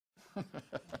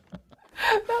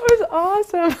That was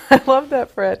awesome. I love that,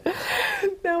 Fred.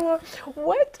 Now,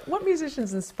 what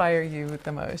musicians inspire you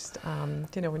the most?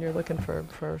 When you're looking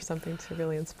for something to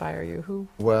really inspire you,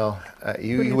 Well, who do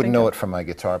you you wouldn't think know of? it from my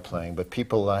guitar playing, but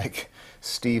people like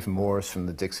Steve Morse from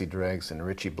the Dixie Dregs and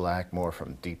Richie Blackmore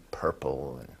from Deep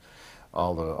Purple and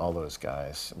all those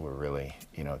guys were really,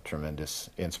 tremendous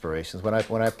inspirations. When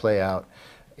I play out,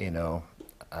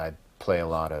 I play a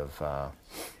lot of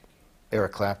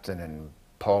Eric Clapton and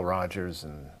Paul Rogers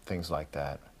and things like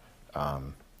that.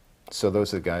 So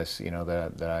those are the guys,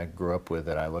 that I grew up with,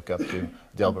 that I look up to.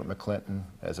 Delbert McClinton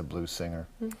as a blues singer,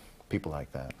 people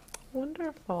like that.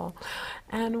 Wonderful.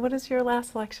 And what is your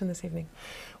last selection this evening?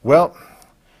 Well,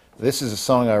 this is a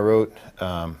song I wrote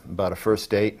about a first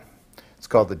date. It's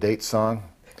called The Date Song.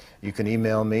 You can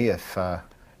email me if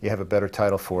you have a better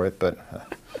title for it, but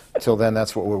till then,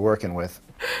 that's what we're working with.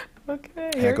 Okay,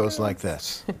 And here it goes like goes.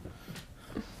 this.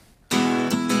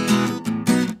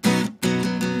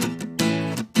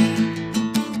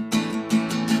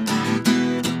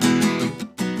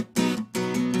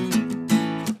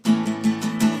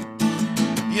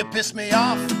 You piss me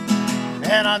off,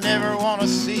 and I never want to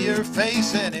see your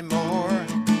face anymore.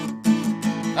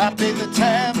 I paid the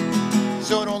tab,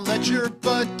 so don't let your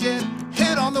butt get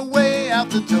hit on the way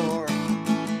out the door.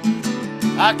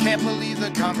 I can't believe the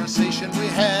conversation we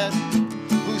had.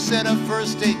 Who said a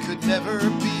first date could never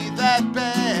be that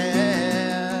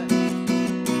bad?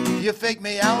 You fake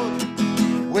me out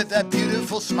with that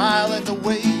beautiful smile and the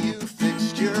way you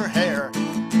fixed your hair.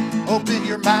 Open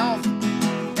your mouth,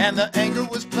 and the anger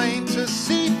was plain to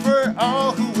see for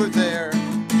all who were there.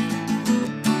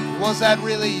 Was that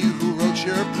really you who wrote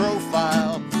your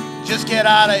profile? Just get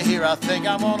out of here, I think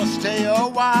I'm gonna stay a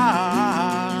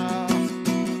while.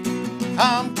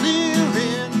 I'm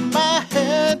clearing my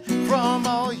head from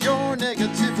all your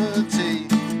negativity.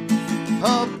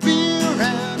 A beer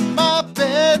and my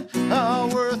bed are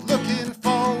worth looking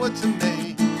forward to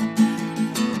me.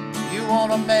 You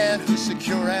want a man who's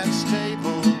secure and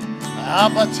stable.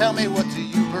 But tell me, what do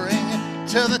you bring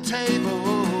to the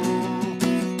table?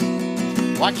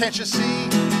 Why can't you see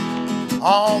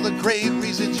all the great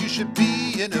reasons you should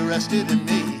be interested in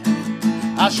me?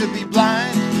 I should be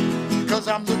blind, 'cause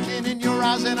I'm looking in your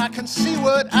eyes and I can see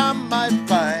what I might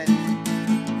find.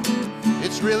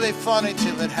 It's really funny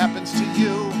till it happens to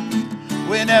you.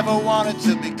 We never wanted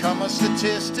to become a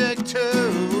statistic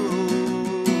too.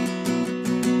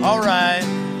 All right.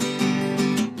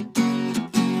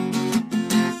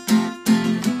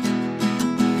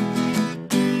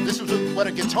 What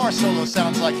a guitar solo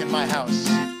sounds like in my house.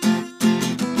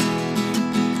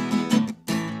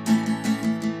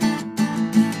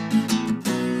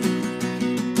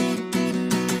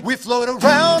 We float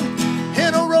around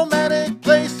in a romantic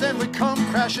place and we come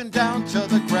crashing down to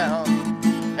the ground.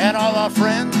 And all our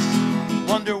friends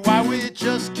wonder why we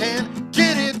just can't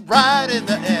get it right in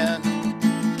the end.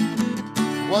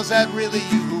 Was that really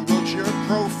you who wrote your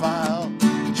profile?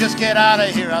 Just get out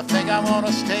of here, I think I'm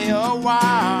gonna stay a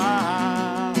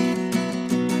while.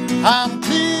 I'm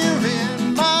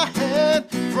clearing my head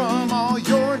from all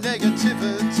your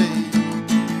negativity.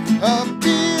 A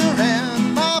beer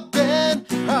and my bed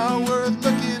are worth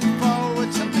looking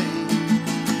forward to me.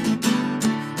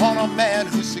 Want a man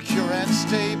who's secure and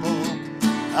stable.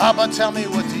 But tell me,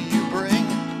 what do you bring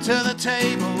to the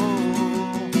table?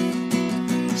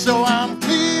 So I'm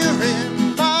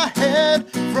clearing my head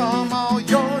from all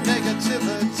your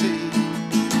negativity.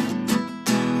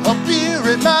 A beer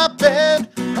in my bed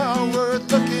are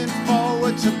worth looking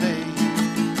forward to me.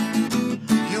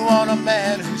 You want a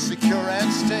man who's secure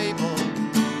and stable.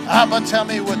 But tell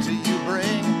me, what do you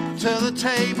bring to the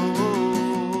table?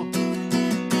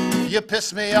 You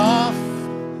piss me off.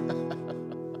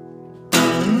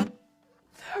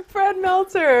 Fred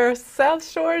Meltzer, South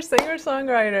Shore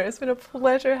singer-songwriter. It's been a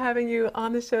pleasure having you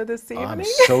on the show this evening. I'm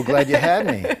so glad you had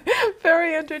me.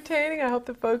 Very entertaining. I hope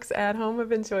the folks at home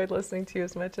have enjoyed listening to you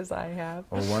as much as I have.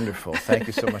 Oh, wonderful. Thank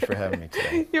you so much for having me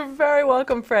today. You're very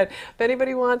welcome, Fred. If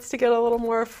anybody wants to get a little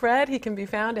more of Fred, he can be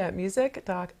found at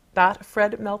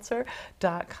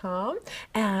music.fredmeltzer.com.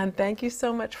 And thank you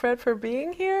so much, Fred, for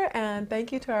being here. And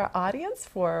thank you to our audience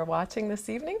for watching this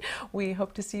evening. We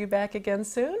hope to see you back again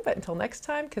soon. But until next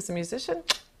time, Kiss a Musician.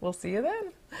 We'll see you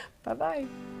then. Bye-bye.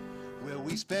 Well,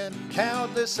 we spent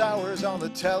countless hours on the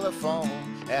telephone,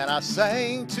 and I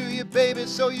sang to you, baby,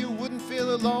 so you wouldn't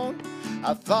feel alone.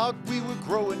 I thought we were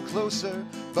growing closer,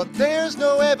 but there's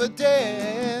no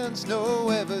evidence,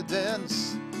 no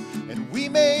evidence. And we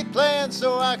made plans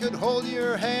so I could hold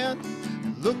your hand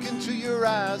and look into your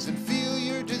eyes and feel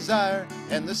your desire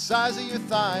and the size of your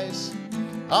thighs.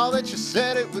 all that you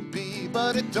said it would be,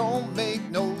 but it don't make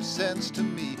no sense to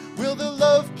me. Will the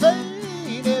love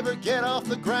plane ever get off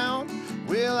the ground?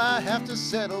 Will I have to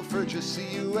settle for just see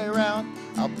you around?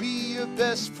 I'll be your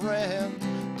best friend,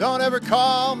 don't ever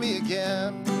call me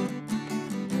again.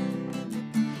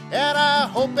 And I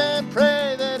hope and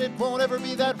pray that it won't ever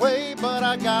be that way, but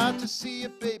I got to see you,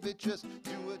 baby, just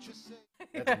do what you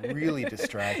say. That's really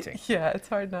distracting. Yeah, it's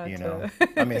hard not you to. know.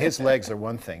 I mean, his legs are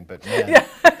one thing, but man. Yeah.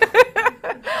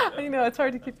 I know, it's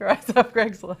hard to keep your eyes off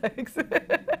Greg's legs. And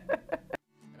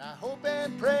I hope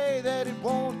and pray that it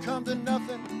won't come to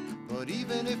nothing, but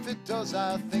even if it does,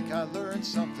 I think I learned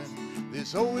something.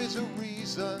 There's always a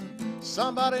reason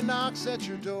somebody knocks at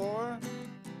your door.